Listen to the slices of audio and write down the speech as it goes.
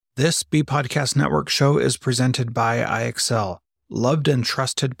This B Podcast Network show is presented by IXL. Loved and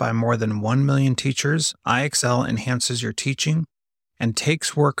trusted by more than 1 million teachers, IXL enhances your teaching and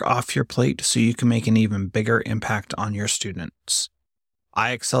takes work off your plate so you can make an even bigger impact on your students.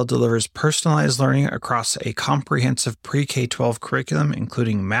 IXL delivers personalized learning across a comprehensive pre-K-12 curriculum,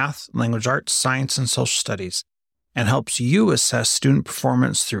 including math, language arts, science, and social studies, and helps you assess student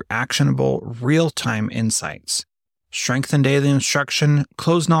performance through actionable, real-time insights. Strengthen daily instruction,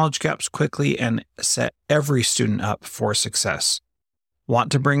 close knowledge gaps quickly, and set every student up for success.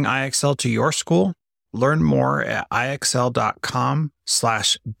 Want to bring IXL to your school? Learn more at ixl.com/BE.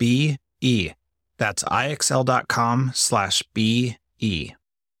 That's ixl.com/BE.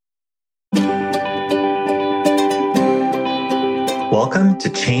 Welcome to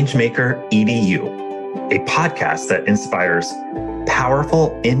Changemaker EDU, a podcast that inspires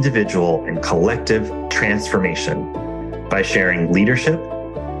powerful individual and collective transformation by sharing leadership,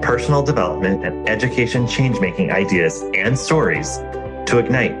 personal development, and education changemaking ideas and stories to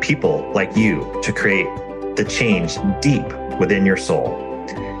ignite people like you to create the change deep within your soul,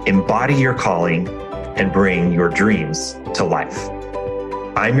 embody your calling, and bring your dreams to life.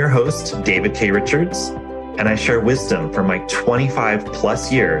 I'm your host, David K. Richards, and I share wisdom from my 25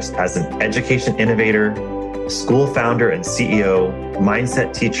 plus years as an education innovator, school founder and CEO,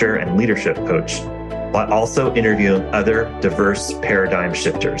 mindset teacher, and leadership coach, while also interviewing other diverse paradigm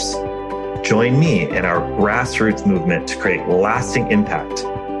shifters. Join me in our grassroots movement to create lasting impact,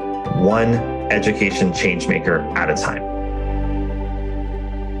 one education changemaker at a time.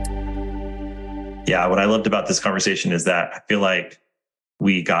 Yeah, what I loved about this conversation is that I feel like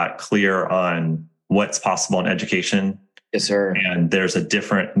we got clear on what's possible in education. Yes, sir. And there's a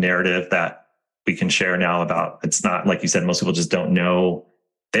different narrative that we can share now about. It's not like you said, most people just don't know.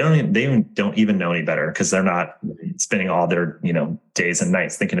 They don't even know any better because they're not spending all their, days and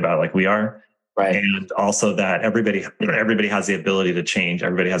nights thinking about it like we are. Right. And also that everybody has the ability to change.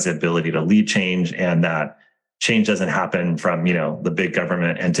 Everybody has the ability to lead change, and that change doesn't happen from, the big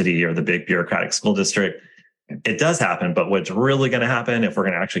government entity or the big bureaucratic school district. It does happen, but what's really going to happen if we're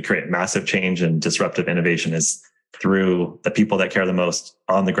going to actually create massive change and disruptive innovation is through the people that care the most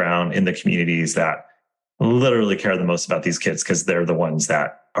on the ground in the communities that literally care the most about these kids, because they're the ones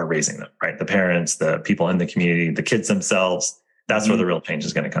that are raising them, right? The parents, the people in the community, the kids themselves. That's where the real change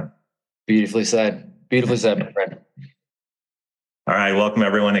is going to come. Beautifully said. Beautifully said, my friend. All right. Welcome,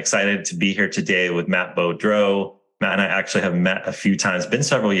 everyone. Excited to be here today with Matt Beaudreau. Matt and I actually have met a few times, been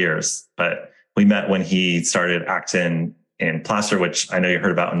several years, but we met when he started Acton in Placer, which I know you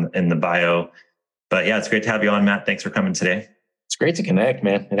heard about in the bio. But yeah, it's great to have you on, Matt. Thanks for coming today. It's great to connect,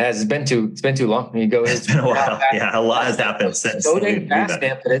 man. It has. It's been too long. It's been a while. Yeah, a lot has happened since. So dang fast,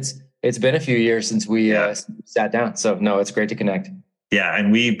 man. But it's been a few years since we sat down. So no, it's great to connect. Yeah,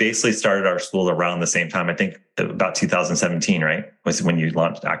 and we basically started our school around the same time. I think about 2017, right? Was when you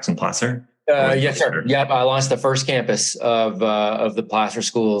launched Acton Placer? Yes, sir. Yep, I launched the first campus of the Placer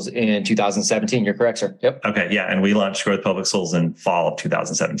schools in 2017. You're correct, sir. Yep. Okay, yeah, and we launched Growth Public Schools in fall of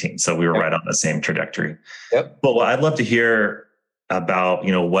 2017. So we were right on the same trajectory. Yep. Well, I'd love to hear about,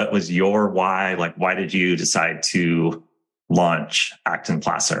 what was your why? Like, why did you decide to launch Acton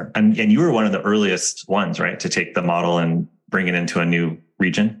Placer? And you were one of the earliest ones, right, to take the model and bring it into a new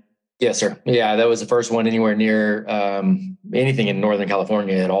region? Yes, sir. Yeah, that was the first one anywhere near anything in Northern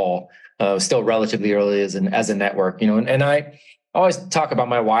California at all. Still relatively early as a network, and I always talk about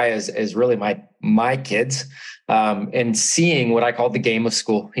my why as really my kids, and seeing what I call the game of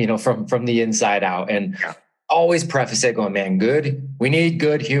school, from the inside out, and always preface it going, man, we need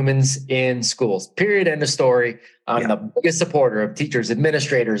good humans in schools, period, end of story. I'm the biggest supporter of teachers,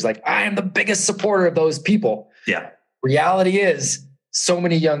 administrators. Like, I am the biggest supporter of those people. Yeah. Reality is, so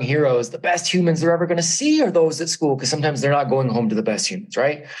many young heroes, the best humans they're ever going to see are those at school, because sometimes they're not going home to the best humans,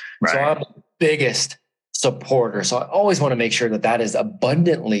 right? So I'm the biggest supporter. So I always want to make sure that is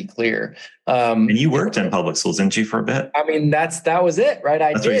abundantly clear. And you worked in public schools, didn't you, for a bit? I mean, that was it, right?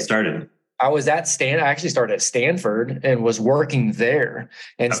 That's where you started. I was I actually started at Stanford and was working there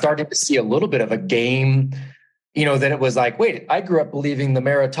and started to see a little bit of a game. Then it was like, wait, I grew up believing the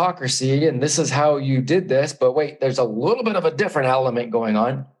meritocracy and this is how you did this, but wait, there's a little bit of a different element going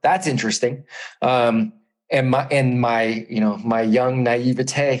on. That's interesting. And my young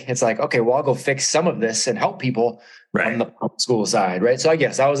naivete, it's like, okay, well, I'll go fix some of this and help people on the public school side. Right. So I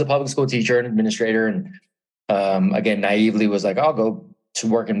guess I was a public school teacher and administrator. And again, naively was like, I'll go to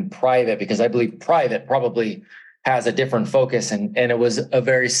work in private because I believe private probably has a different focus. And it was a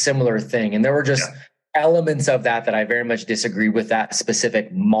very similar thing. And there were just elements of that I very much disagree with that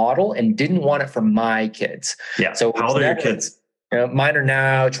specific model and didn't want it for my kids. Yeah. So how old are your kids? Mine are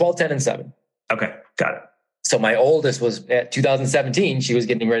now 12, 10, and 7. Okay, got it. So my oldest was at 2017. She was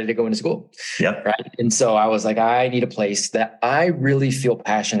getting ready to go into school. Yep. Right. And so I was like, I need a place that I really feel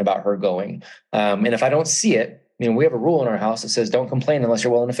passionate about her going. And if I don't see it, we have a rule in our house that says don't complain unless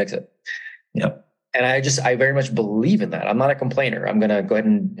you're willing to fix it. Yep. And I very much believe in that. I'm not a complainer. I'm going to go ahead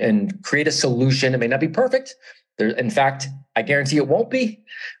and create a solution. It may not be perfect. In fact, I guarantee it won't be,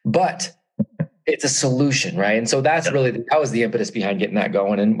 but it's a solution, right? And so that's really, that was the impetus behind getting that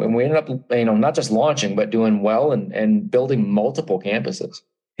going. And we ended up, not just launching, but doing well and building multiple campuses.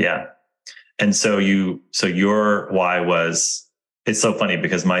 Yeah. And so your why was, it's so funny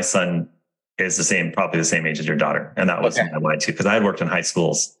because my son is probably the same age as your daughter. And that was my why too, because I had worked in high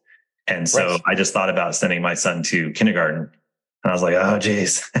schools. And so I just thought about sending my son to kindergarten. And I was like, oh,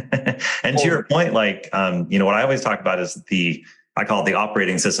 geez. And to your point, what I always talk about is I call it the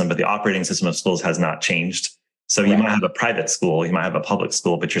operating system, but the operating system of schools has not changed. So you might have a private school, you might have a public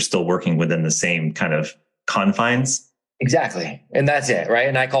school, but you're still working within the same kind of confines. Exactly. And that's it. Right.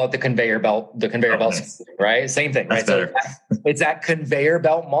 And I call it the conveyor belt, nice. Right. Same thing. Right. So it's that conveyor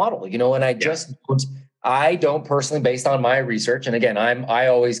belt model, and I don't personally, based on my research. And again, I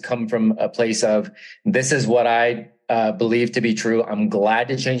always come from a place of, this is what I believe to be true. I'm glad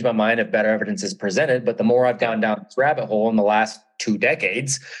to change my mind if better evidence is presented. But the more I've gone down this rabbit hole in the last 2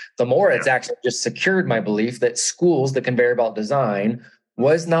 decades, the more it's actually just secured my belief that schools, the conveyor belt design,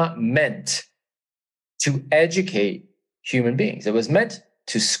 was not meant to educate human beings. It was meant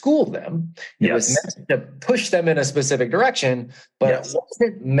to school them. It was meant to push them in a specific direction, but it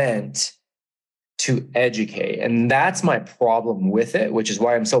wasn't meant to educate. And that's my problem with it, which is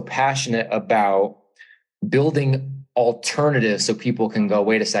why I'm so passionate about building alternatives so people can go,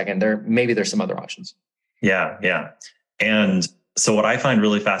 wait a second, there's some other options. Yeah. Yeah. And so what I find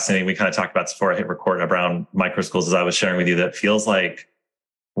really fascinating, we kind of talked about this before I hit record around micro schools, as I was sharing with you, that feels like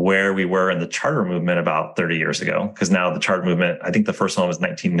where we were in the charter movement about 30 years ago. Because now the charter movement, I think the first one was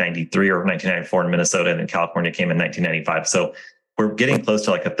 1993 or 1994 in Minnesota, and in California came in 1995. So we're getting close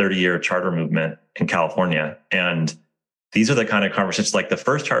to like a 30-year charter movement in California. And these are the kind of conversations, like the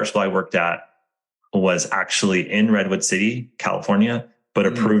first charter school I worked at was actually in Redwood City, California, but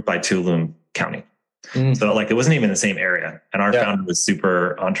approved by Tulum County. So it wasn't even the same area. And our founder was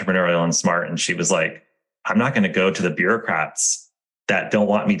super entrepreneurial and smart. And she was like, I'm not going to go to the bureaucrats that don't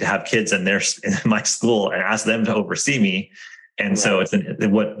want me to have kids in my school and ask them to oversee me. And so I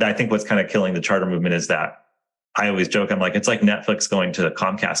think what's kind of killing the charter movement is that I always joke, I'm like, it's like Netflix going to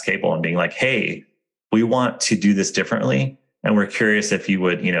Comcast cable and being like, hey, we want to do this differently. And we're curious if you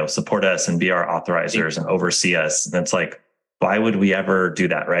would, support us and be our authorizers and oversee us. And it's like, why would we ever do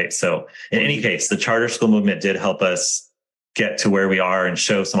that? Right. So in any case, the charter school movement did help us get to where we are and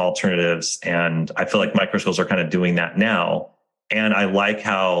show some alternatives. And I feel like micro schools are kind of doing that now. And I like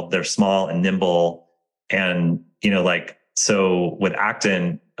how they're small and nimble. And, so with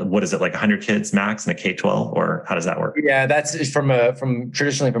Acton, what is it, like 100 kids max in a K-12, or how does that work? Yeah, that's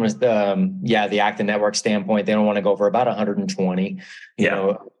traditionally from the Acton network standpoint. They don't want to go for about 120,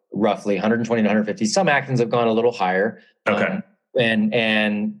 roughly 120 to 150. Some Actons have gone a little higher. Okay.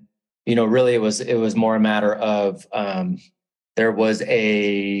 Really it was more a matter of,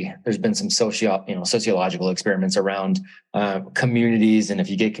 there's been some sociological experiments around communities. And if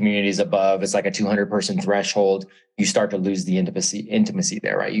you get communities above, it's like a 200 person threshold, you start to lose the intimacy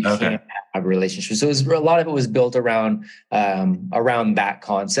there, right? You can't have a relationship. So a lot of it was built around that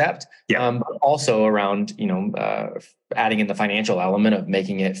concept. Yeah. But also around, adding in the financial element of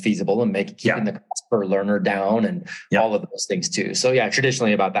making it feasible and keeping the cost per learner down and all of those things too. So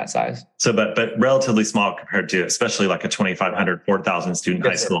traditionally about that size. So, but relatively small compared to, especially like a 2,500, 4,000 student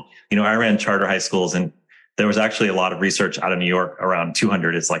high school. I ran charter high schools, and there was actually a lot of research out of New York around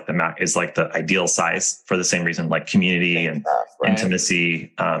 200 is like the ideal size for the same reason, like community and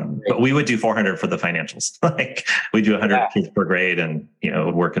intimacy. But we would do 400 for the financials. Like we do 100 kids per grade, and it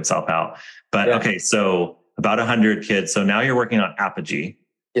would work itself out. But okay, so about 100 kids. So now you're working on Apogee.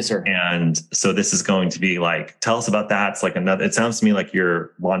 Yes, sir. And so this is going to be like, tell us about that. It's like it sounds to me like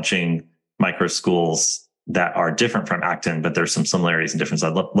you're launching micro schools that are different from Acton, but there's some similarities and differences.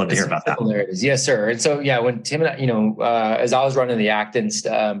 I'd love to hear about that. Similarities. Yes, sir. And so, when Tim and I, as I was running the Actons,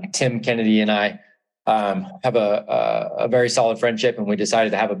 Tim Kennedy and I have a very solid friendship, and we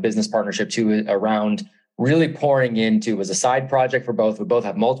decided to have a business partnership too around really pouring into, was a side project for both. We both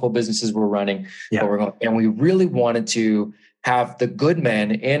have multiple businesses we're running, but we really wanted to have the good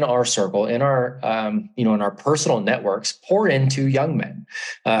men in our circle, in our, in our personal networks, pour into young men.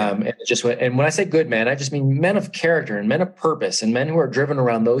 And when I say good men, I just mean men of character and men of purpose and men who are driven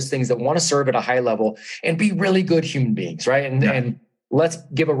around those things that want to serve at a high level and be really good human beings, right? And let's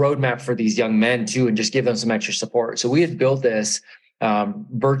give a roadmap for these young men too, and just give them some extra support. So we had built this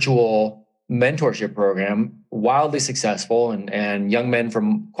virtual mentorship program, wildly successful, and young men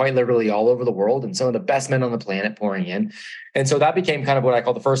from quite literally all over the world and some of the best men on the planet pouring in. And so that became kind of what I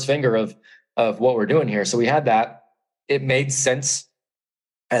call the first finger of what we're doing here. So we had that. It made sense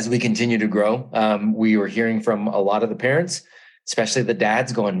as we continue to grow. We were hearing from a lot of the parents, especially the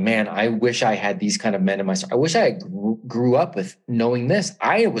dads, going, man, I wish I had these kind of men in my story. I wish I grew up with knowing this.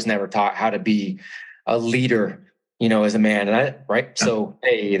 I was never taught how to be a leader, as a man. Right. So,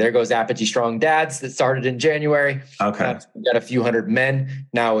 hey, there goes Apogee Strong Dads that started in January. Okay. We've got a few hundred men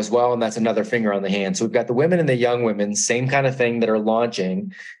now as well. And that's another finger on the hand. So we've got the women and the young women, same kind of thing, that are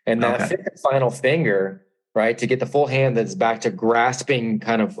launching. And that fifth final finger, right, to get the full hand that's back to grasping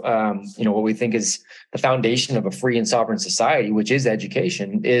kind of, what we think is the foundation of a free and sovereign society, which is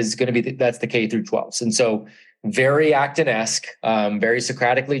education, is going to be, that's the K through 12s. And so very Acton-esque, very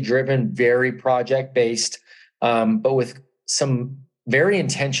Socratically driven, very project-based, but with some very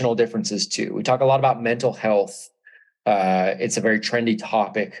intentional differences too. We talk a lot about mental health. It's a very trendy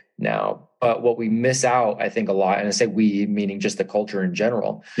topic now, but what we miss out, I think, a lot, and I say we, meaning just the culture in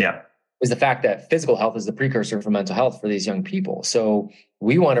general, is the fact that physical health is the precursor for mental health for these young people. So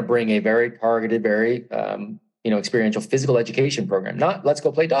we want to bring a very targeted, very, experiential physical education program. Not let's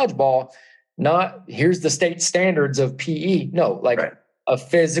go play dodgeball, not here's the state standards of PE. No, a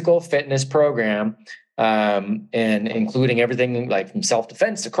physical fitness program, and including everything like from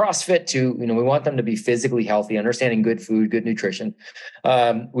self-defense to CrossFit to, we want them to be physically healthy, understanding good food, good nutrition.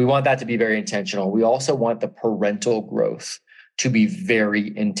 We want that to be very intentional. We also want the parental growth to be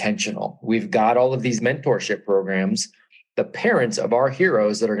very intentional. We've got all of these mentorship programs. The parents of our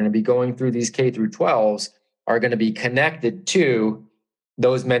heroes that are going to be going through these K through 12s are going to be connected to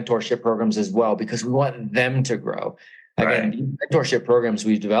those mentorship programs as well, because we want them to grow. Again, these mentorship programs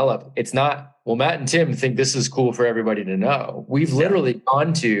we've developed, it's not, well, Matt and Tim think this is cool for everybody to know. We've literally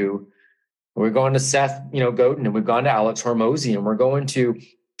we're going to Seth, Godin, and we've gone to Alex Hormozy, and we're going to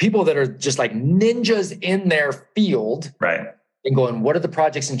people that are just like ninjas in their field. Right. And going, what are the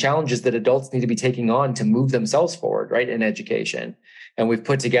projects and challenges that adults need to be taking on to move themselves forward, right, in education? And we've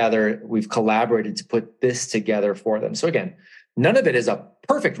collaborated to put this together for them. So again, none of it is a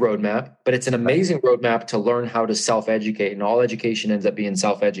perfect roadmap, but it's an amazing roadmap to learn how to self-educate, and all education ends up being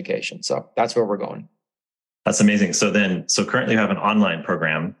self-education. So that's where we're going. That's amazing. So currently you have an online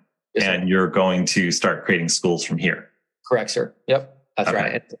program, and you're going to start creating schools from here. Correct, sir. Yep, that's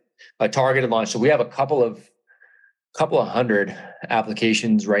right. A targeted launch. So we have a couple of hundred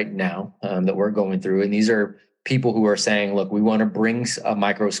applications right now that we're going through. And these are people who are saying, look, we want to bring a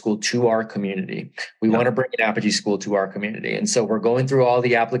micro school to our community. We want to bring an Apogee school to our community. And so we're going through all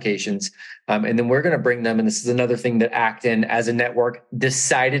the applications, and then we're going to bring them. And this is another thing that Acton as a network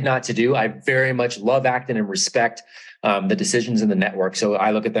decided not to do. I very much love Acton and respect the decisions in the network. So I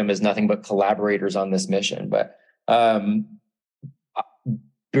look at them as nothing but collaborators on this mission. But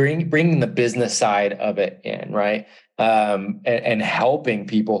bringing the business side of it in, right? And helping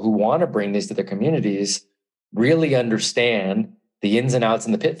people who want to bring these to their communities really understand the ins and outs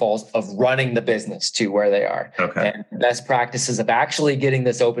and the pitfalls of running the business to where they are. And best practices of actually getting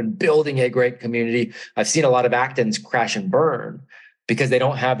this open, building a great community. I've seen a lot of Actons crash and burn because they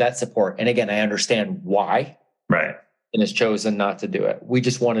don't have that support. And again, I understand why. Right. And has chosen not to do it. We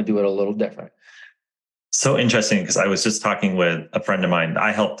just want to do it a little different. So interesting, because I was just talking with a friend of mine.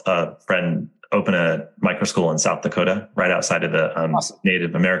 I helped a friend open a micro school in South Dakota, right outside of the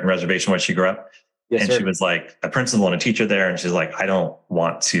Native American reservation where she grew up. Yes, and sir. She was like a principal and a teacher there. And she's like, I don't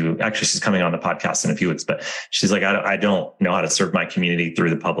want to, actually, she's coming on the podcast in a few weeks, but she's like, I don't know how to serve my community through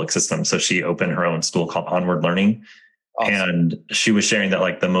the public system. So she opened her own school called Onward Learning. Awesome. And she was sharing that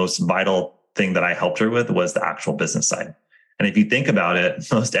like the most vital thing that I helped her with was the actual business side. And if you think about it,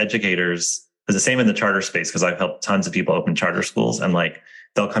 most educators, it's the same in the charter space, because I've helped tons of people open charter schools, and like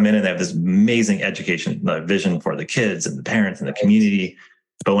they'll come in and they have this amazing education, vision for the kids and the parents and the community.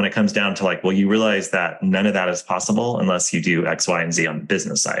 But when it comes down to like, well, you realize that none of that is possible unless you do X, Y, and Z on the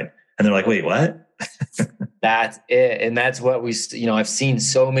business side. And they're like, wait, what? That's it. And that's what I've seen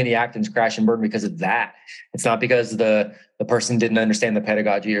so many Actons crash and burn because of that. It's not because the person didn't understand the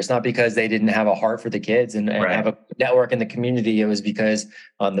pedagogy, or it's not because they didn't have a heart for the kids and have a network in the community. It was because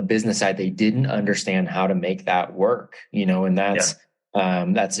on the business side, they didn't understand how to make that work, and that's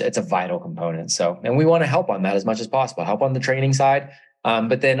It's a vital component. So, and we want to help on that as much as possible, help on the training side,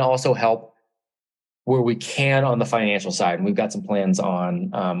 but then also help where we can on the financial side. And we've got some plans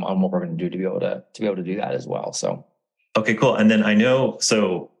on what we're going to do to be able to do that as well. So, okay, cool. And then I know,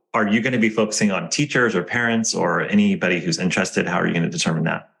 so are you going to be focusing on teachers or parents or anybody who's interested? How are you going to determine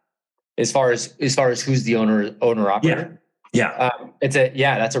that? As far as who's the owner operator? Yeah.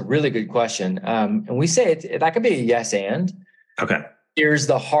 That's a really good question. And we say that could be a yes and. Okay. Here's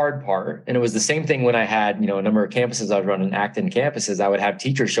the hard part. And it was the same thing when I had, a number of campuses I was running, Acton campuses. I would have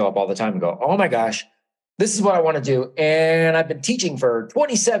teachers show up all the time and go, oh my gosh, this is what I want to do. And I've been teaching for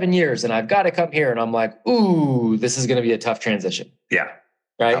 27 years and I've got to come here. And I'm like, ooh, this is going to be a tough transition. Yeah.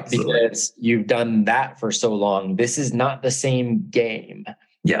 Right. Absolutely. Because you've done that for so long. This is not the same game.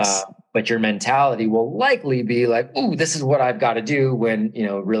 Yes. But your mentality will likely be like, ooh, this is what I've got to do when,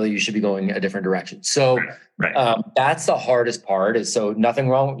 really you should be going a different direction. So right. That's the hardest part is so nothing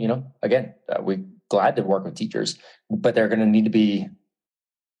wrong. Again, we're glad to work with teachers, but they're going to need to be,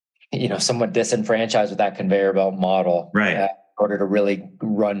 somewhat disenfranchised with that conveyor belt model. Right. In order to really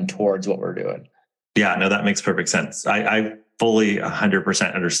run towards what we're doing. Yeah, no, that makes perfect sense. I fully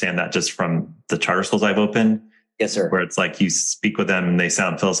 100% understand that just from the charter schools I've opened. Yes, sir. Where it's like you speak with them and they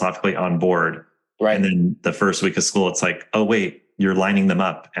sound philosophically on board. Right. And then the first week of school, it's like, oh, wait, you're lining them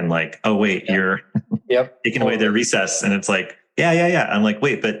up. And like, oh, wait, you're taking away their recess. And it's like, yeah. I'm like,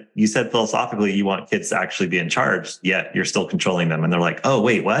 wait, but you said philosophically you want kids to actually be in charge, yet you're still controlling them. And they're like, oh,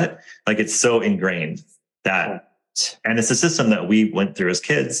 wait, what? Like, it's so ingrained that, and it's a system that we went through as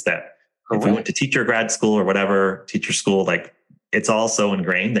kids that if we went to teacher grad school or whatever, teacher school, like it's all so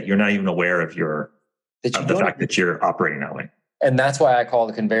ingrained that you're not even aware of the fact that you're operating that way. And that's why I call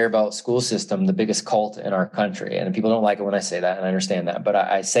the conveyor belt school system the biggest cult in our country. And people don't like it when I say that, and I understand that. But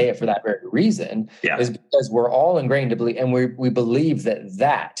I say it for that very reason, is because we're all ingrained to believe, and we believe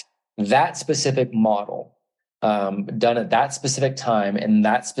that specific model done at that specific time in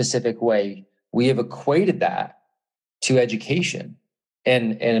that specific way, we have equated that to education.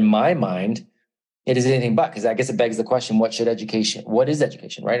 And in my mind, it is anything but, because I guess it begs the question, what is education,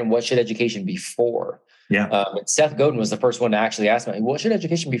 right? And what should education be for? Yeah. Seth Godin was the first one to actually ask me, what should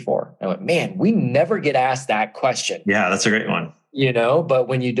education be for? I went, man, we never get asked that question. Yeah, that's a great one. But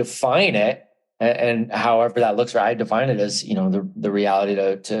when you define it, and however that looks, I define it as, the reality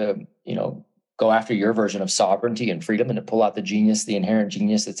to go after your version of sovereignty and freedom and to pull out the genius, the inherent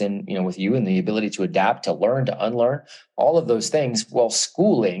genius that's in, with you, and the ability to adapt, to learn, to unlearn, all of those things. Well,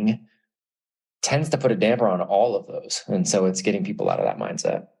 schooling tends to put a damper on all of those. And so it's getting people out of that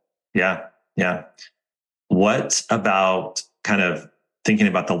mindset. Yeah. Yeah. What about kind of thinking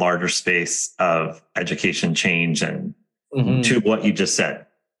about the larger space of education change and to what you just said?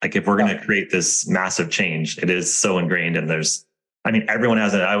 Like if we're going to create this massive change, it is so ingrained and everyone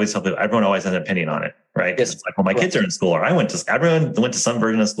I always tell people, everyone always has an opinion on it, right? Yes. It's like, well, my kids are in school, or everyone went to some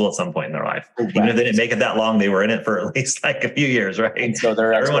version of school at some point in their life. Right. Even if they didn't make it that long, they were in it for at least like a few years, right? And so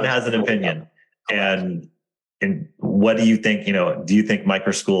everyone has an opinion. And what do you think, do you think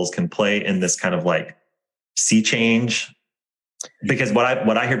micro schools can play in this kind of like sea change? Because what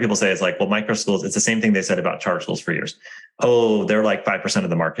I hear people say is like, well, micro schools, it's the same thing they said about charter schools for years. Oh, they're like 5% of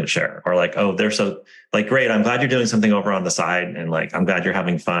the market share, or like, oh, they're so like, great. I'm glad you're doing something over on the side. And like, I'm glad you're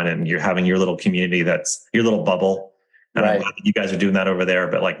having fun and you're having your little community, that's your little bubble. And I'm glad that you guys are doing that over there.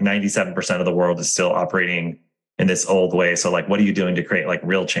 But like 97% of the world is still operating in this old way. So like, what are you doing to create like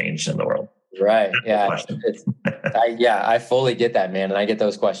real change in the world? Right. Yeah. I fully get that, man. And I get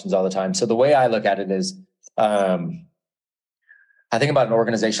those questions all the time. So the way I look at it is, I think about an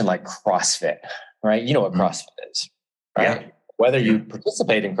organization like CrossFit, right? You know what CrossFit is, right? Yeah. Whether you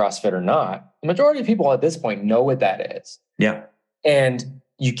participate in CrossFit or not, the majority of people at this point know what that is. Yeah. And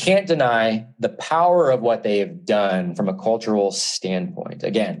you can't deny the power of what they have done from a cultural standpoint.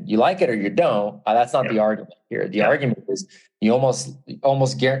 Again, you like it or you don't. That's not the argument here. The argument is you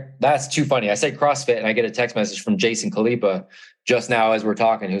almost guarantee. That's too funny. I say CrossFit and I get a text message from Jason Khalipa just now as we're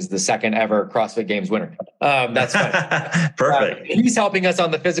talking, who's the second ever CrossFit Games winner. That's funny. Perfect. He's helping us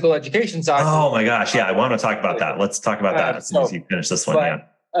on the physical education side. Oh my gosh. Yeah. I want to talk about that. Let's talk about that as soon as you finish this one.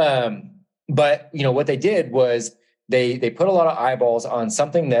 But what they did was they put a lot of eyeballs on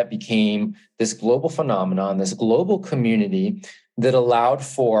something that became this global phenomenon, this global community that allowed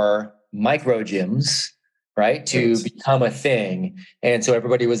for micro gyms, right, to become a thing. And so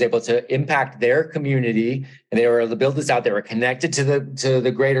everybody was able to impact their community, and they were able to build this out. They were connected to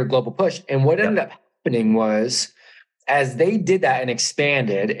the greater global push. And what ended up happening was, as they did that and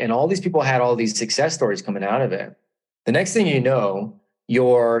expanded, and all these people had all these success stories coming out of it, the next thing you know,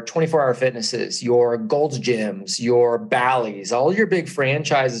 your 24-hour fitnesses, your Gold's Gyms, your Bally's, all your big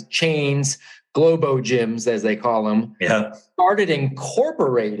franchise chains, Globo gyms, as they call them, started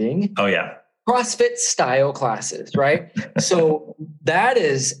incorporating CrossFit style classes, right? So that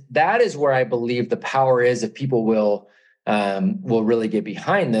is where I believe the power is, if people will really get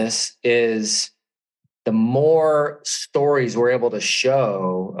behind this, is the more stories we're able to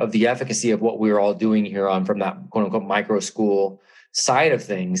show of the efficacy of what we're all doing here on from that quote unquote micro school side of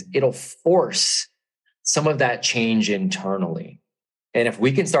things, it'll force some of that change internally. And if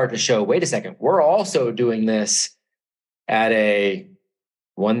we can start to show, wait a second, we're also doing this at a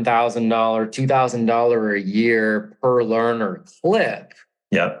 $1,000, $2,000 a year per learner clip.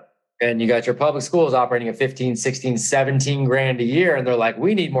 Yep. And you got your public schools operating at 15, 16, 17 grand a year. And they're like,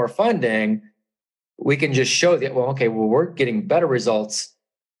 we need more funding. We can just show that, we're getting better results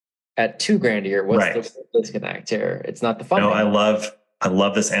at $2 grand a year. What's the disconnect here? It's not the funding. No, I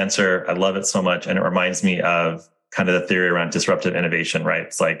love this answer. I love it so much. And it reminds me of kind of the theory around disruptive innovation, right?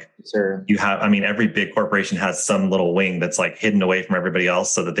 It's like you have, every big corporation has some little wing that's like hidden away from everybody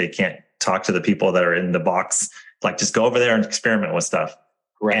else so that they can't talk to the people that are in the box. Like, just go over there and experiment with stuff.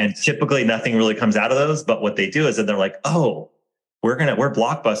 Right. And typically nothing really comes out of those. But what they do is that they're like, oh, we're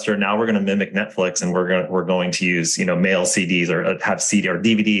Blockbuster. Now we're going to mimic Netflix, and we're going to use, mail CDs or have CD or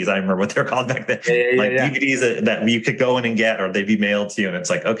DVDs. I remember what they're called back then. DVDs that you could go in and get, or they'd be mailed to you. And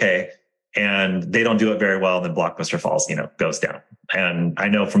it's like, okay. And they don't do it very well. And then Blockbuster falls, goes down. And I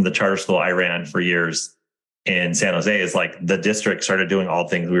know from the charter school I ran for years in San Jose, is like the district started doing all the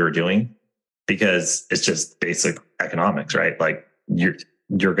things we were doing because it's just basic economics, right? Like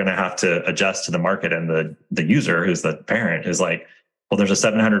you're going to have to adjust to the market, and the user, who's the parent, is like, well, there's a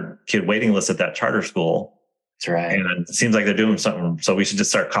 700 kid waiting list at that charter school. That's right. And it seems like they're doing something. So we should just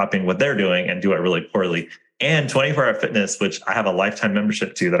start copying what they're doing and do it really poorly. And 24-hour fitness, which I have a lifetime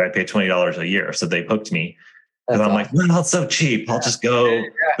membership to, that I pay $20 a year. So they hooked me. And I'm like, well, it's so cheap. I'll just go. Yeah.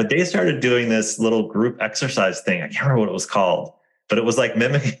 But they started doing this little group exercise thing. I can't remember what it was called, but it was like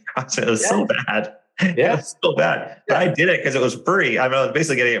mimicking CrossFit. It was so bad. Yeah. It was so bad. But I did it because it was free. I was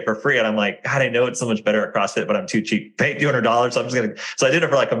basically getting it for free. And I'm like, God, I know it's so much better at CrossFit, but I'm too cheap. Pay $200. So I'm just going to. So I did it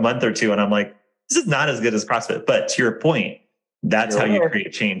for like a month or two. And I'm like, this is not as good as CrossFit. But to your point, that's how you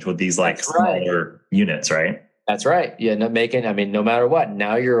create change with these smaller units, right? That's right. Yeah, no matter what,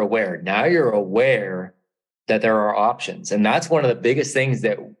 now you're aware. Now you're aware that there are options. And that's one of the biggest things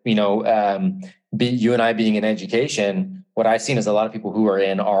that, you and I being in education, what I've seen is a lot of people who are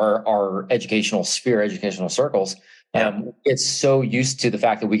in our educational sphere, educational circles, it's so used to the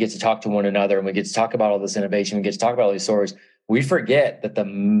fact that we get to talk to one another and we get to talk about all this innovation, we get to talk about all these stories. We forget that the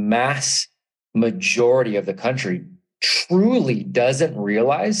mass majority of the country truly doesn't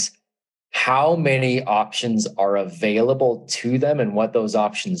realize how many options are available to them and what those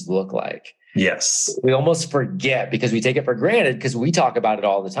options look like. Yes. We almost forget because we take it for granted because we talk about it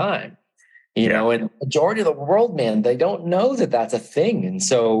all the time, and the majority of the world, man, they don't know that that's a thing. And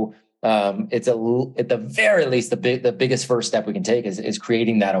so it's at the very least, the biggest first step we can take is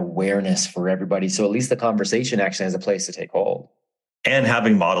creating that awareness for everybody. So at least the conversation actually has a place to take hold. And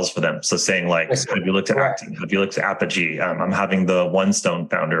having models for them. So saying like, have you looked at Acton? Have you looked at Apogee? I'm having the One Stone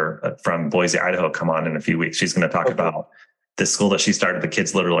founder from Boise, Idaho, come on in a few weeks. She's going to talk about this school that she started. The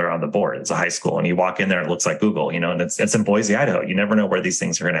kids literally are on the board. It's a high school. And you walk in there, it looks like Google, and it's in Boise, Idaho. You never know where these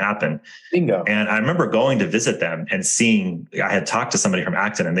things are going to happen. Bingo. And I remember going to visit them and seeing, I had talked to somebody from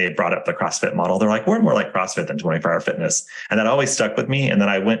Acton and they had brought up the CrossFit model. They're like, we're more like CrossFit than 24-hour fitness. And that always stuck with me. And then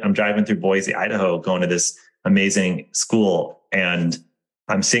I'm driving through Boise, Idaho, going to this amazing school, and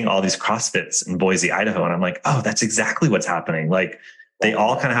I'm seeing all these CrossFits in Boise, Idaho. And I'm like, oh, that's exactly what's happening. Like they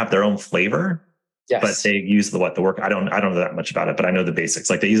all kind of have their own flavor, but they use the work. I don't know that much about it, but I know the basics.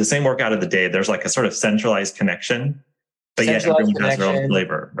 Like they use the same workout of the day. There's like a sort of centralized connection, but yet everyone has their own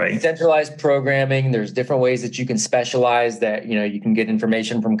flavor, right? Centralized programming. There's different ways that you can specialize that, you can get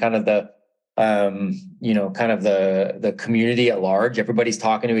information from kind of the community at large. Everybody's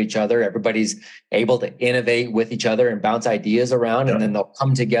talking to each other. Everybody's able to innovate with each other and bounce ideas around. And then they'll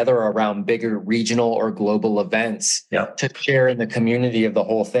come together around bigger regional or global events to share in the community of the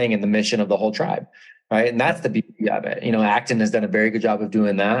whole thing and the mission of the whole tribe. Right. And that's the beauty of it. Acton has done a very good job of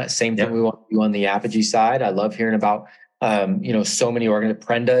doing that. Same thing we want to do on the Apogee side. I love hearing about, so many organizations.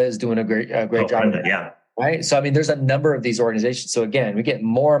 Prenda is doing a great job. Prenda, right. So, there's a number of these organizations. So again, we get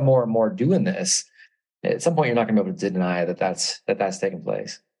more and more and more doing this. At some point, you're not going to be able to deny that's taking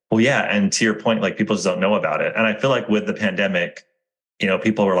place. Well, yeah. And to your point, like people just don't know about it. And I feel like with the pandemic,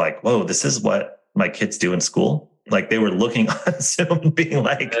 people were like, whoa, this is what my kids do in school. Like they were looking on Zoom being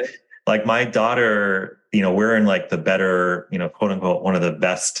like my daughter we're in like the better, quote unquote, one of the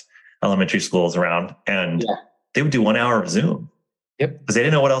best elementary schools around. And they would do 1 hour of Zoom. Yep. Because they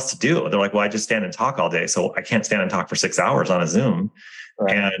didn't know what else to do. They're like, well, I just stand and talk all day. So I can't stand and talk for 6 hours on a Zoom.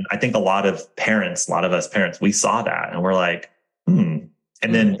 Right. And I think a lot of us parents, we saw that and we're like, And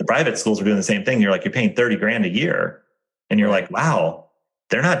then the private schools are doing the same thing. You're like, you're paying $30,000 a year. And you're like, wow,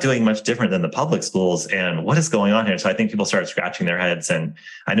 they're not doing much different than the public schools. And what is going on here? So I think people start scratching their heads. And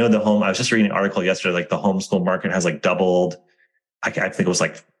I know I was just reading an article yesterday, like the homeschool market has like doubled. I think it was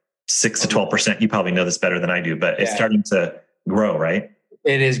like 6 to 12%. You probably know this better than I do, but it's starting to grow, right?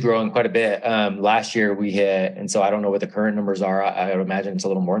 It is growing quite a bit. Last year we hit, and so I don't know what the current numbers are. I would imagine it's a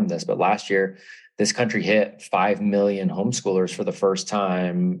little more than this, but last year this country hit 5 million homeschoolers for the first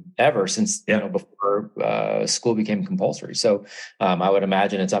time ever since before school became compulsory. So I would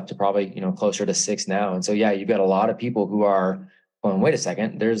imagine it's up to probably closer to 6 now. And so you've got a lot of people who are going, wait a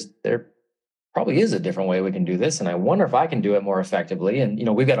second, there probably is a different way we can do this. And I wonder if I can do it more effectively. And,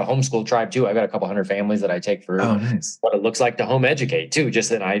 we've got a homeschool tribe too. I've got a couple hundred families that I take through what it looks like to home educate too. Just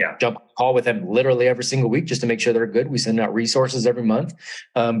that I jump on a call with them literally every single week just to make sure they're good. We send out resources every month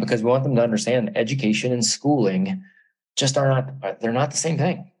because we want them to understand education and schooling they're not the same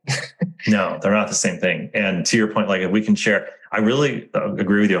thing. No, they're not the same thing. And to your point, like if we can share, I really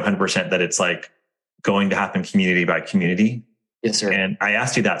agree with you 100% that it's like going to happen community by community. Yes, sir. And I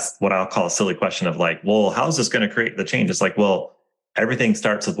asked you that's what I'll call a silly question of like, well, how is this going to create the change? It's like, well, everything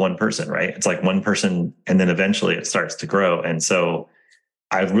starts with one person, right? It's like one person and then eventually it starts to grow. And so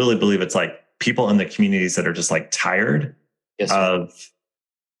I really believe it's like people in the communities that are just like tired of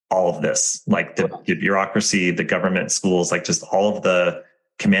all of this, like the bureaucracy, the government, schools, like just all of the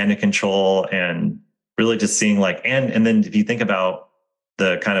command and control and really just seeing like, and then if you think about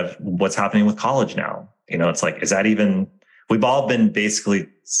the kind of what's happening with college now, it's like, is that even... We've all been basically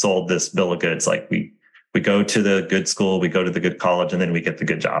sold this bill of goods. Like we go to the good school, we go to the good college, and then we get the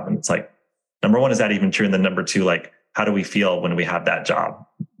good job. And it's like, number one, is that even true? And then number two, like, how do we feel when we have that job?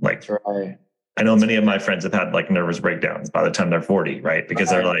 Like, I know many of my friends have had like nervous breakdowns by the time they're 40, right? Because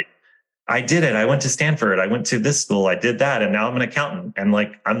they're like, I did it. I went to Stanford. I went to this school. I did that. And now I'm an accountant. And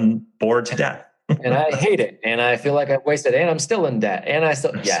like, I'm bored to death. And I hate it. And I feel like I've wasted, and I'm still in debt. And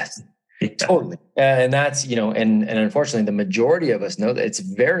yes. Yeah. Totally. And that's, and unfortunately, the majority of us know that it's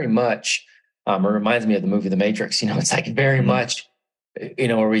very much, it reminds me of the movie, The Matrix, it's like very much,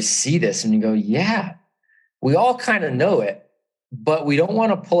 where we see this and you go, yeah, we all kind of know it, but we don't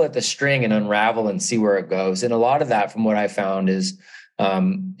want to pull at the string and unravel and see where it goes. And a lot of that from what I found is,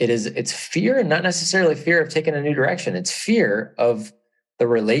 it's fear and not necessarily fear of taking a new direction. It's fear of the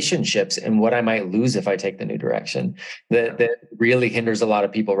relationships and what I might lose if I take the new direction that really hinders a lot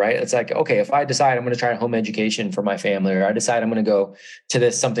of people, right? It's like, okay, if I decide I'm going to try home education for my family, or I decide I'm going to go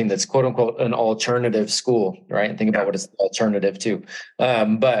to something that's quote unquote an alternative school, right? And think about what it's alternative to.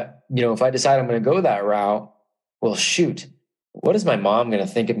 But if I decide I'm going to go that route, well, shoot, what is my mom going to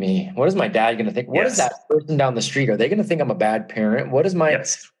think of me? What is my dad going to think? What is that person down the street? Are they going to think I'm a bad parent? What is my,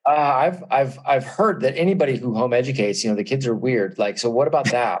 I've heard that anybody who home educates, the kids are weird. Like, so what about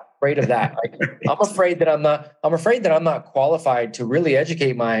that? Afraid of that. Like, I'm afraid that I'm not qualified to really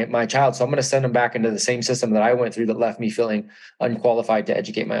educate my child. So I'm going to send them back into the same system that I went through that left me feeling unqualified to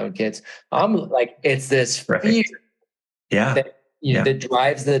educate my own kids. I'm like, it's this fear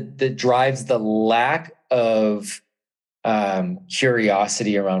that drives the lack of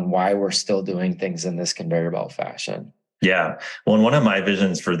curiosity around why we're still doing things in this conveyor belt fashion. Yeah. Well, and one of my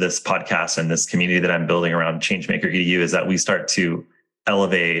visions for this podcast and this community that I'm building around Changemaker EDU is that we start to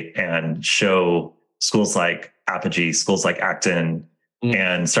elevate and show schools like Apogee, schools like Acton,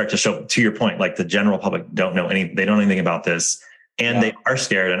 and start to show, to your point, like the general public they don't know anything about this, and they are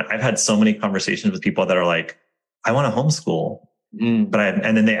scared. And I've had so many conversations with people that are like, I want to homeschool. And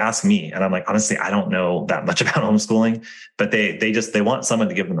then they ask me, and I'm like, honestly, I don't know that much about homeschooling, but they want someone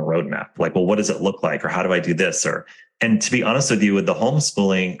to give them a roadmap. Like, well, what does it look like? Or how do I do this? And to be honest with you, with the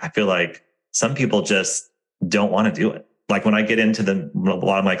homeschooling, I feel like some people just don't want to do it. Like when I get into a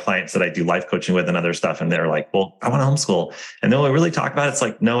lot of my clients that I do life coaching with and other stuff, and they're like, well, I want to homeschool. And then we really talk about it. It's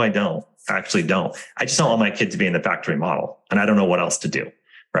like, no, I don't. I actually don't. I just don't want my kid to be in the factory model, and I don't know what else to do.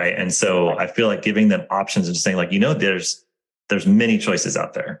 Right. And so I feel like giving them options and just saying like, there's many choices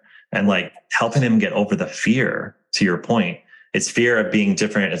out there, and like helping them get over the fear. To your point, it's fear of being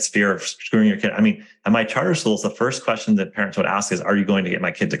different. It's fear of screwing your kid. I mean, at my charter schools, the first question that parents would ask is, are you going to get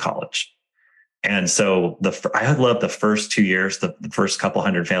my kid to college? And so I love the first 2 years, the first couple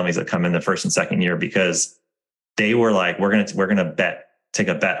hundred families that come in the first and second year, because they were like, we're going to take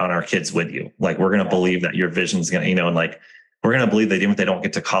a bet on our kids with you. Like, we're going to believe that your vision's going to, and like, we're going to believe that even if they don't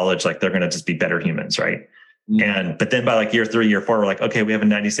get to college, like they're going to just be better humans. Right. Mm-hmm. But then by like year 3, year 4, we're like, okay, we have a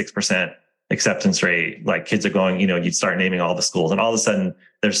 96% acceptance rate. Like kids are going, you'd start naming all the schools and all of a sudden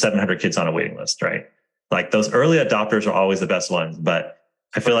there's 700 kids on a waiting list. Right. Like those early adopters are always the best ones, but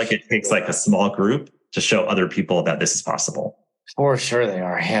I feel like it takes like a small group to show other people that this is possible. For sure they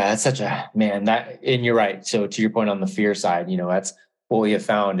are. Yeah, that's such a, man, and you're right. So to your point on the fear side, that's what we have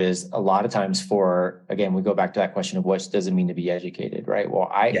found is a lot of times again, we go back to that question of what does it mean to be educated, right? Well,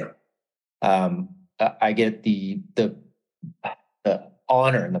 I get the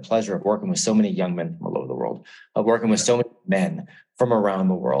honor and the pleasure of working with so many young men from all over the world, of working with so many men from around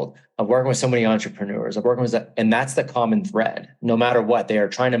the world, of working with so many entrepreneurs, of working with and that's the common thread. No matter what, they are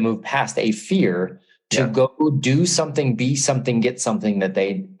trying to move past a fear to go do something, be something, get something that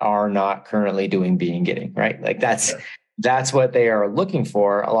they are not currently doing, being, getting, right? Like that's what they are looking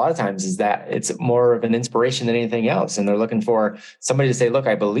for. A lot of times is that it's more of an inspiration than anything else. And they're looking for somebody to say, look,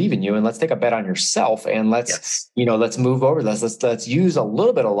 I believe in you and let's take a bet on yourself. And let's move over this. Let's use a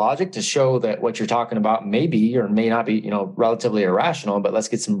little bit of logic to show that what you're talking about may be, or may not be, relatively irrational, but let's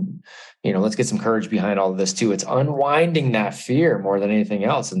get some courage behind all of this too. It's unwinding that fear more than anything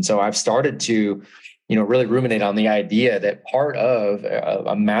else. And so I've started to, really ruminate on the idea that part of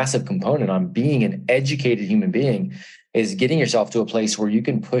a massive component on being an educated human being is getting yourself to a place where you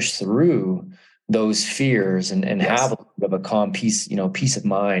can push through those fears and have a little bit of a calm peace of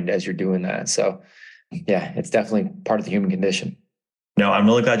mind as you're doing that. So yeah, it's definitely part of the human condition. No, I'm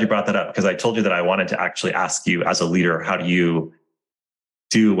really glad you brought that up because I told you that I wanted to actually ask you as a leader, how do you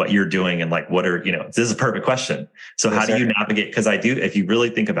do what you're doing? And like, this is a perfect question. So how do you navigate? Because if you really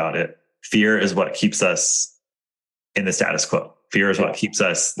think about it, fear is what keeps us in the status quo. Fear is what keeps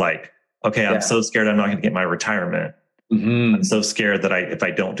us like, okay, I'm so scared I'm not going to get my retirement. Mm-hmm. I'm so scared that if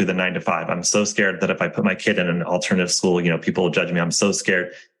I don't do the 9 to 5, I'm so scared that if I put my kid in an alternative school, people will judge me. I'm so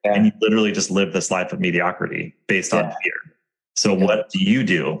scared. Yeah. And you literally just live this life of mediocrity based on fear. So what do you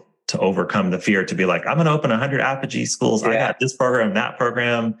do to overcome the fear to be like, I'm going to open 100 Apogee schools. I got this program, that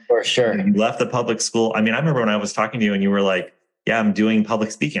program. For sure. You left the public school. I mean, I remember when I was talking to you and you were like, yeah, I'm doing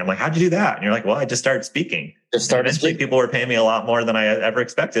public speaking. I'm like, how'd you do that? And you're like, well, I just started speaking. People were paying me a lot more than I ever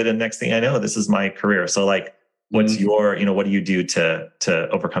expected. And next thing I know, this is my career. So like, what's your, what do you do to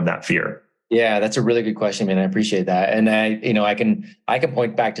overcome that fear? Yeah, that's a really good question, man. I appreciate that. And I can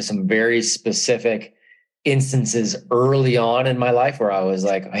point back to some very specific instances early on in my life where I was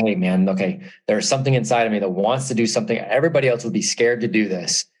like, hey man, okay, there's something inside of me that wants to do something. Everybody else would be scared to do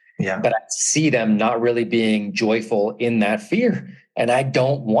this. Yeah. But I see them not really being joyful in that fear. And I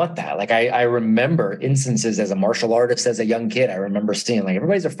don't want that. Like I remember instances as a martial artist, as a young kid, I remember seeing like,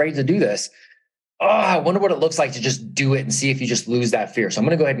 everybody's afraid to do this. Oh, I wonder what it looks like to just do it and see if you just lose that fear. So I'm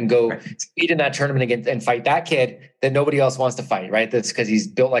going to go ahead and go compete in that tournament again and fight that kid that nobody else wants to fight, right? That's because he's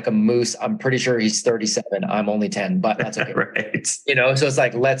built like a moose. I'm pretty sure he's 37. I'm only 10, but that's okay. Right. So it's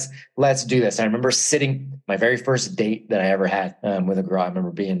like, let's do this. And I remember sitting my very first date that I ever had with a girl. I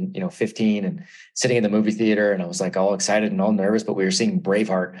remember being, 15 and sitting in the movie theater and I was like all excited and all nervous, but we were seeing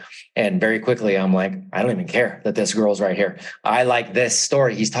Braveheart. And very quickly, I'm like, I don't even care that this girl's right here. I like this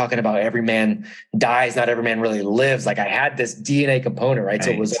story. He's talking about every man dies, not every man really lives. Like I had this DNA component, right? So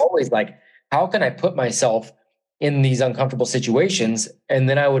it was always like, how can I put myself in these uncomfortable situations? And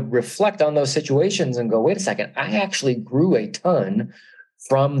then I would reflect on those situations and go, wait a second, I actually grew a ton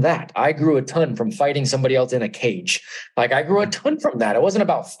from that. I grew a ton from fighting somebody else in a cage. Like I grew a ton from that. It wasn't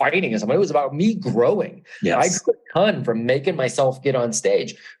about fighting somebody. It was about me growing. Yes. I grew a ton from making myself get on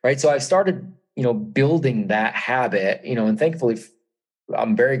stage, right? So I started, building that habit, and thankfully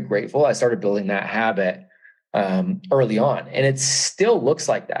I'm very grateful. I started building that habit early on, and it still looks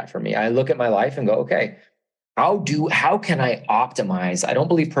like that for me. I look at my life and go, okay, how can I optimize? I don't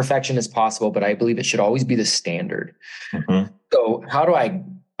believe perfection is possible, but I believe it should always be the standard. Mm-hmm. So how do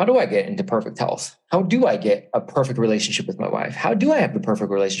I get into perfect health? How do I get a perfect relationship with my wife? How do I have the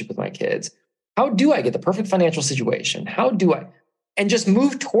perfect relationship with my kids? How do I get the perfect financial situation? And just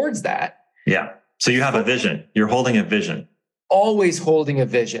move towards that. Yeah. So you have a vision. You're holding a vision. Always holding a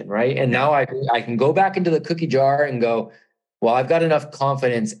vision, right? And now I can go back into the cookie jar and go, well, I've got enough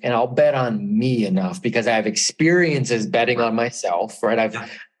confidence and I'll bet on me enough because I have experiences betting on myself, right?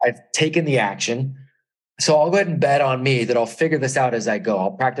 I've taken the action. So I'll go ahead and bet on me that I'll figure this out as I go.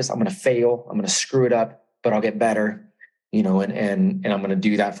 I'll practice. I'm going to fail. I'm going to screw it up, but I'll get better, and I'm going to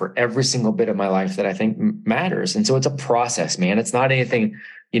do that for every single bit of my life that I think matters. And so it's a process, man. It's not anything,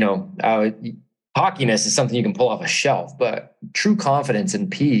 cockiness is something you can pull off a shelf, but true confidence and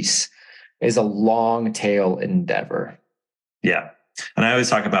peace is a long tail endeavor. Yeah. And I always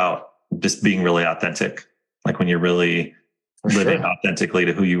talk about just being really authentic. Like when you're really living authentically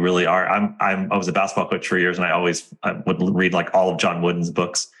to who you really are. I was a basketball coach for years, and I would read like all of John Wooden's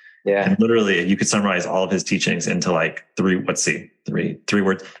books. Yeah. And literally you could summarize all of his teachings into like three words: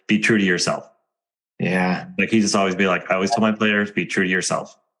 be true to yourself. Yeah. Like he just always be like, I always tell my players, be true to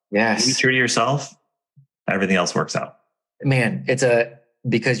yourself. Yes. Be true to yourself. Everything else works out. Man,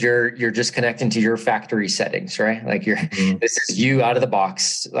 because you're just connecting to your factory settings, right? Like this is you out of the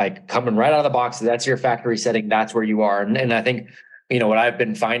box, like coming right out of the box. That's your factory setting. That's where you are. And I think, what I've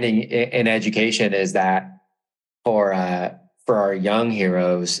been finding in education is that for our young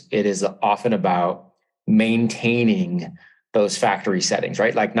heroes, it is often about maintaining those factory settings,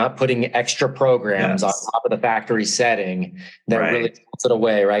 right? Like not putting extra programs on top of the factory setting that really puts it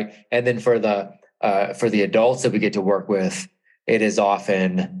away, right? And then for the adults that we get to work with, it is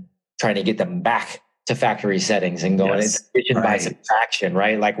often trying to get them back to factory settings and going into addition by subtraction,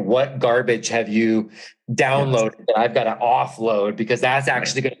 right? Like what garbage have you downloaded that I've got to offload because that's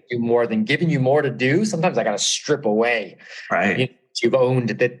actually going to do more than giving you more to do. Sometimes I got to strip away, you've owned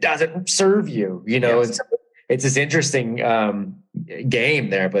that doesn't serve you, and so it's this interesting game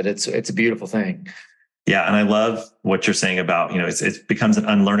there, but it's a beautiful thing. Yeah. And I love what you're saying about, it becomes an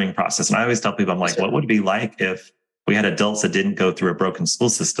unlearning process. And I always tell people, I'm like, what would it be like if we had adults that didn't go through a broken school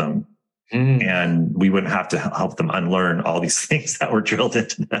system and we wouldn't have to help them unlearn all these things that were drilled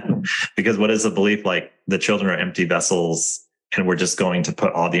into them? Because what is the belief? Like the children are empty vessels and we're just going to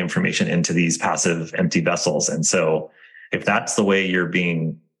put all the information into these passive empty vessels. And so if that's the way you're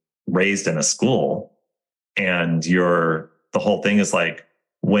being raised in a school and the whole thing is like,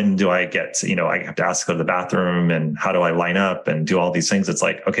 when do I get to, I have to ask to go to the bathroom and how do I line up and do all these things? It's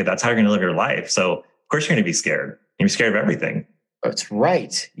like, okay, that's how you're going to live your life. So of course you're going to be scared. You're scared of everything. That's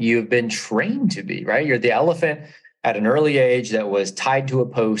right. You've been trained to be, right? You're the elephant at an early age that was tied to a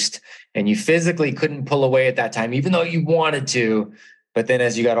post and you physically couldn't pull away at that time, even though you wanted to. But then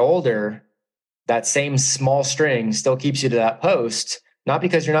as you got older, that same small string still keeps you to that post, not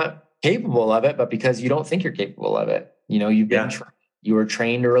because you're not capable of it, but because you don't think you're capable of it. You've been trained. You were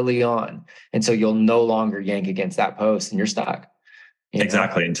trained early on. And so you'll no longer yank against that post and you're stuck.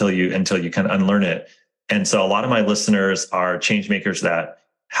 Exactly. Until you can unlearn it. And so a lot of my listeners are change makers that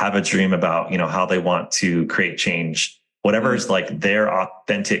have a dream about, how they want to create change, whatever is like their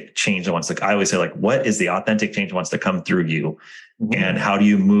authentic change that wants to, I always say like, what is the authentic change that wants to come through you? And how do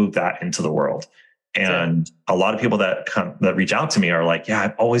you move that into the world? And a lot of people that reach out to me are like, yeah,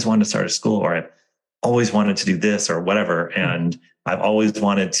 I've always wanted to start a school, or I've always wanted to do this or whatever. And I've always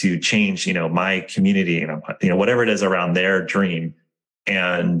wanted to change, my community, whatever it is around their dream.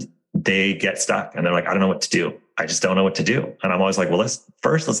 And they get stuck and they're like, I don't know what to do. I just don't know what to do. And I'm always like, well,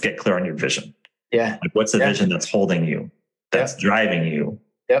 let's get clear on your vision. Yeah. Like what's the vision that's holding you, that's driving you?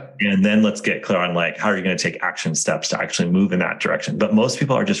 Yep. And then let's get clear on like, how are you going to take action steps to actually move in that direction? But most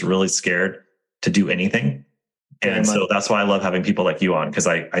people are just really scared to do anything. And so that's why I love having people like you on, because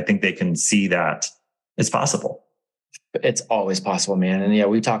I think they can see that it's possible. It's always possible, man.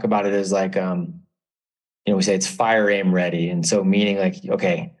 And we talk about it as like, we say it's fire, aim, ready. And so meaning like,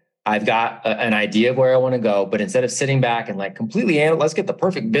 okay, I've got an idea of where I want to go, but instead of sitting back and like completely let's get the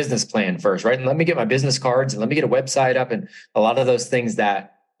perfect business plan first, right? And let me get my business cards and let me get a website up and a lot of those things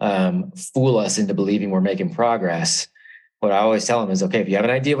that fool us into believing we're making progress. What I always tell them is, okay, if you have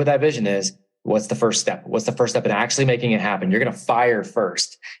an idea what that vision is, what's the first step? What's the first step in actually making it happen? You're going to fire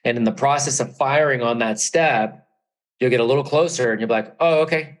first. And in the process of firing on that step, you'll get a little closer and you'll be like, oh,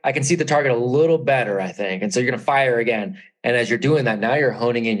 okay, I can see the target a little better, I think. And so you're going to fire again. And as you're doing that, now you're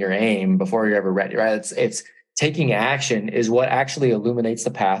honing in your aim before you're ever ready, right? It's taking action is what actually illuminates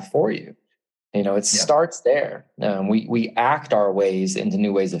the path for you. It starts there. We act our ways into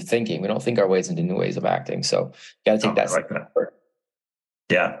new ways of thinking. We don't think our ways into new ways of acting. So you got to take that step.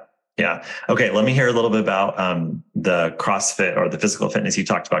 Yeah. Yeah. Okay. Let me hear a little bit about the CrossFit or the physical fitness you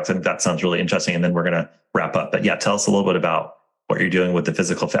talked about, because I think that sounds really interesting. And then we're going to wrap up. But yeah, tell us a little bit about what you're doing with the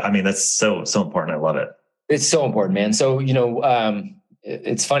physical fit. I mean, that's so important. I love it. It's so important, man. So,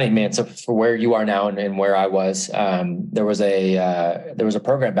 it's funny, man. So for where you are now and where I was, there was a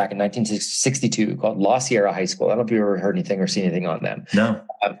program back in 1962 called La Sierra High School. I don't know if you ever heard anything or seen anything on them. No.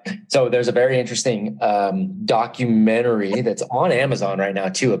 So there's a very interesting documentary that's on Amazon right now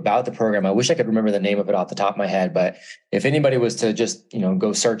too about the program. I wish I could remember the name of it off the top of my head, but if anybody was to just,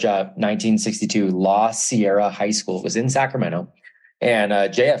 go search up 1962 La Sierra High School, it was in Sacramento. And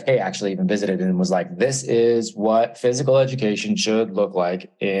JFK actually even visited and was like, this is what physical education should look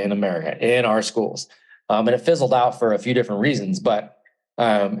like in America, in our schools. And it fizzled out for a few different reasons. But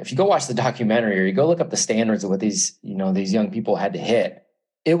if you go watch the documentary or you go look up the standards of what these young people had to hit,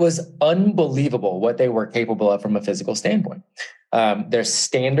 it was unbelievable what they were capable of from a physical standpoint. Their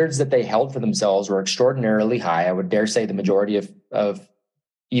standards that they held for themselves were extraordinarily high. I would dare say the majority of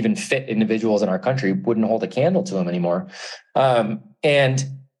even fit individuals in our country wouldn't hold a candle to them anymore. And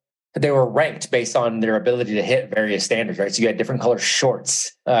they were ranked based on their ability to hit various standards, right? So you had different color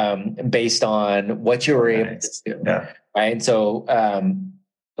shorts based on what you were able to do. Yeah. Right. And so,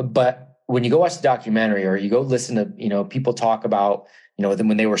 but when you go watch the documentary or you go listen to, people talk about, them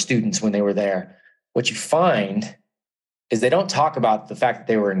when they were students, when they were there, what you find is they don't talk about the fact that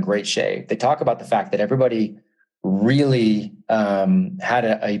they were in great shape. They talk about the fact that everybody really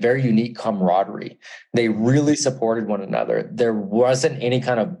had a very unique camaraderie. They really supported one another. There wasn't any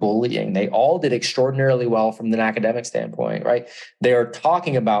kind of bullying. They all did extraordinarily well from an academic standpoint, right? They are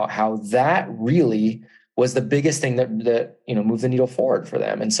talking about how that really was the biggest thing that moved the needle forward for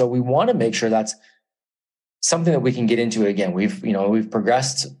them. And so we want to make sure that's something that we can get into. Again, we've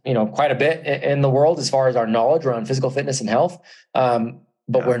progressed, quite a bit in the world as far as our knowledge around physical fitness and health.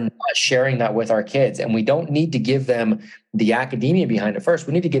 But we're not sharing that with our kids, and we don't need to give them the academia behind it first.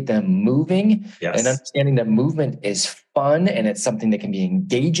 We need to get them moving and understanding that movement is fun, and it's something that can be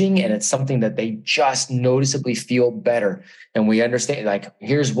engaging, and it's something that they just noticeably feel better. And we understand, like,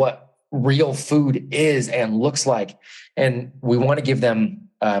 here's what real food is and looks like. And we want to give them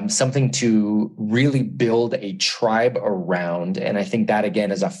something to really build a tribe around. And I think that,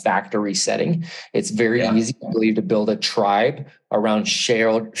 again, is a factory setting. It's very easy, I believe, to build a tribe around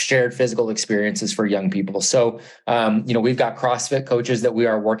shared physical experiences for young people. So, we've got CrossFit coaches that we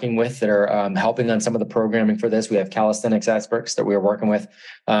are working with that are helping on some of the programming for this. We have calisthenics experts that we are working with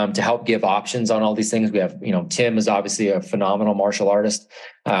to help give options on all these things. We have, Tim is obviously a phenomenal martial artist.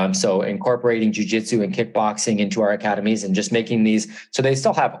 So incorporating jujitsu and kickboxing into our academies and just making these, so they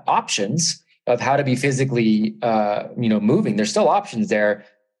still have options of how to be physically, moving. There's still options there,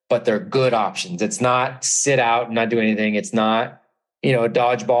 but they're good options. It's not sit out and not do anything. It's not,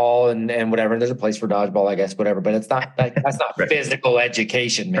 dodgeball and whatever. And there's a place for dodgeball, I guess, whatever, but it's not like, that's not physical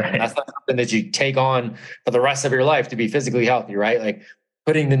education, man. Right. That's not something that you take on for the rest of your life to be physically healthy, right? Like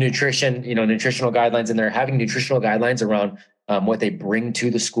putting the nutritional guidelines in there, having nutritional guidelines around what they bring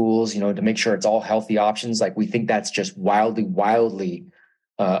to the schools, to make sure it's all healthy options. Like we think that's just wildly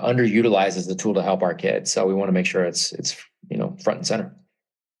underutilized as the tool to help our kids. So we want to make sure it's front and center.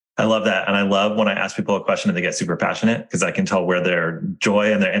 I love that. And I love when I ask people a question and they get super passionate because I can tell where their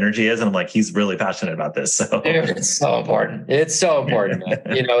joy and their energy is. And I'm like, he's really passionate about this. So it's so important. It's so important.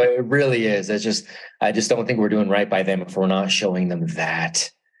 It really is. I just don't think we're doing right by them if we're not showing them that,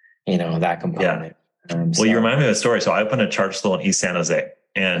 that component. Yeah. Well, you remind me of a story. So I opened a charter school in East San Jose,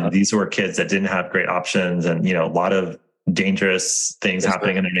 and these were kids that didn't have great options and, a lot of dangerous things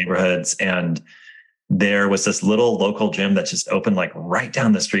happening in their neighborhoods. And there was this little local gym that just opened like right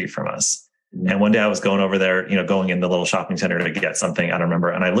down the street from us. And one day I was going over there, going in the little shopping center to get something, I don't remember.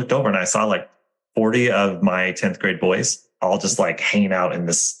 And I looked over and I saw like 40 of my 10th grade boys all just like hanging out in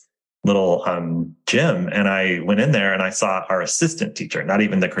this little gym. And I went in there and I saw our assistant teacher, not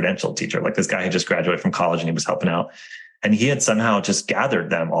even the credentialed teacher, like this guy who just graduated from college and he was helping out. And he had somehow just gathered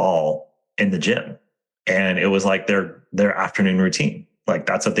them all in the gym. And it was like their afternoon routine. Like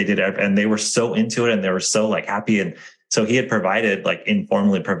that's what they did. And they were so into it and they were so like happy. And so he had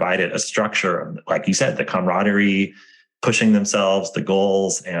informally provided a structure of, like you said, the camaraderie, pushing themselves, the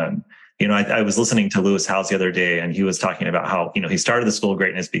goals. And, I was listening to Lewis Howes the other day, and he was talking about how, he started the School of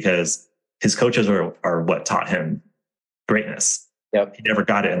Greatness because his coaches are what taught him greatness. Yep. He never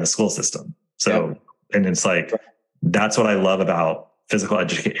got it in the school system. So, and it's like, that's what I love about physical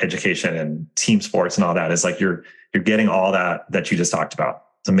education and team sports and all that, is like, you're getting all that you just talked about.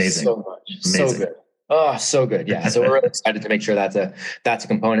 It's amazing. So much. Amazing. So good. Oh, so good. Yeah. So we're really excited to make sure that's a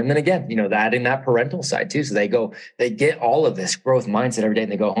component. And then again, adding that parental side too. So they get all of this growth mindset every day,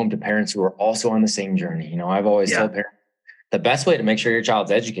 and they go home to parents who are also on the same journey. I've always told parents the best way to make sure your child's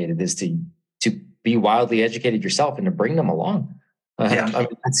educated is to be wildly educated yourself and to bring them along.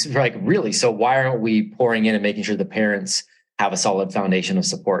 It's like really, so why aren't we pouring in and making sure the parents have a solid foundation of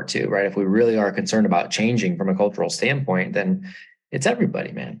support too, right? If we really are concerned about changing from a cultural standpoint, then it's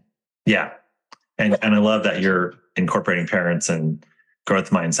everybody, man. Yeah. And I love that you're incorporating parents and growth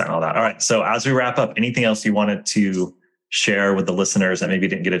mindset and all that. All right. So as we wrap up, anything else you wanted to share with the listeners that maybe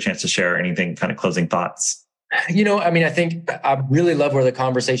didn't get a chance to share? Anything, kind of closing thoughts? I think I really love where the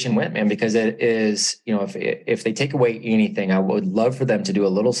conversation went, man, because it is, if they take away anything, I would love for them to do a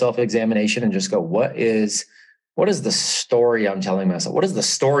little self-examination and just go, what is the story I'm telling myself? What is the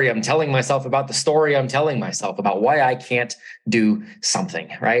story I'm telling myself about the story I'm telling myself about why I can't do something,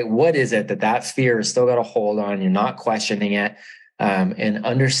 right? What is it that fear has still got a hold on? You're not questioning it. and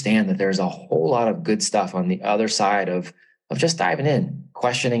understand that there's a whole lot of good stuff on the other side of just diving in,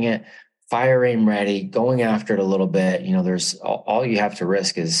 questioning it, fire aim ready, going after it a little bit. There's all you have to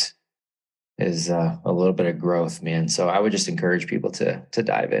risk is a little bit of growth, man. So I would just encourage people to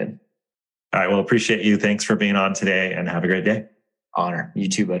dive in. All right. Well, appreciate you. Thanks for being on today, and have a great day. Honor. You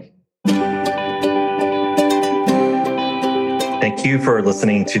too, bud. Thank you for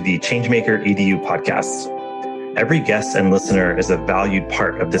listening to the Changemaker EDU podcast. Every guest and listener is a valued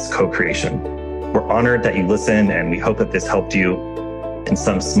part of this co-creation. We're honored that you listened, and we hope that this helped you in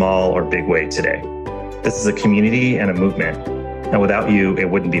some small or big way today. This is a community and a movement, and without you, it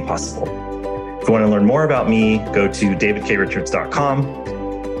wouldn't be possible. If you want to learn more about me, go to davidkrichards.com.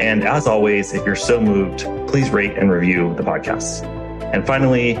 And as always, if you're so moved, please rate and review the podcast. And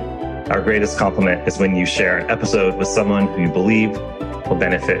finally, our greatest compliment is when you share an episode with someone who you believe will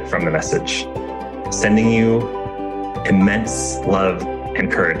benefit from the message. Sending you immense love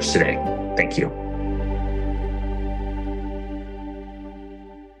and courage today. Thank you.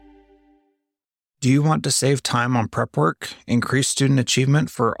 Do you want to save time on prep work, increase student achievement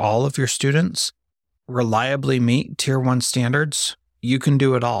for all of your students, reliably meet Tier 1 standards? You can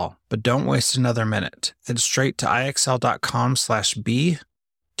do it all, but don't waste another minute. Head straight to ixl.com/B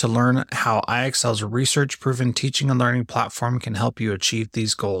to learn how IXL's research-proven teaching and learning platform can help you achieve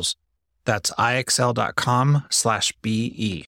these goals. That's ixl.com/BE.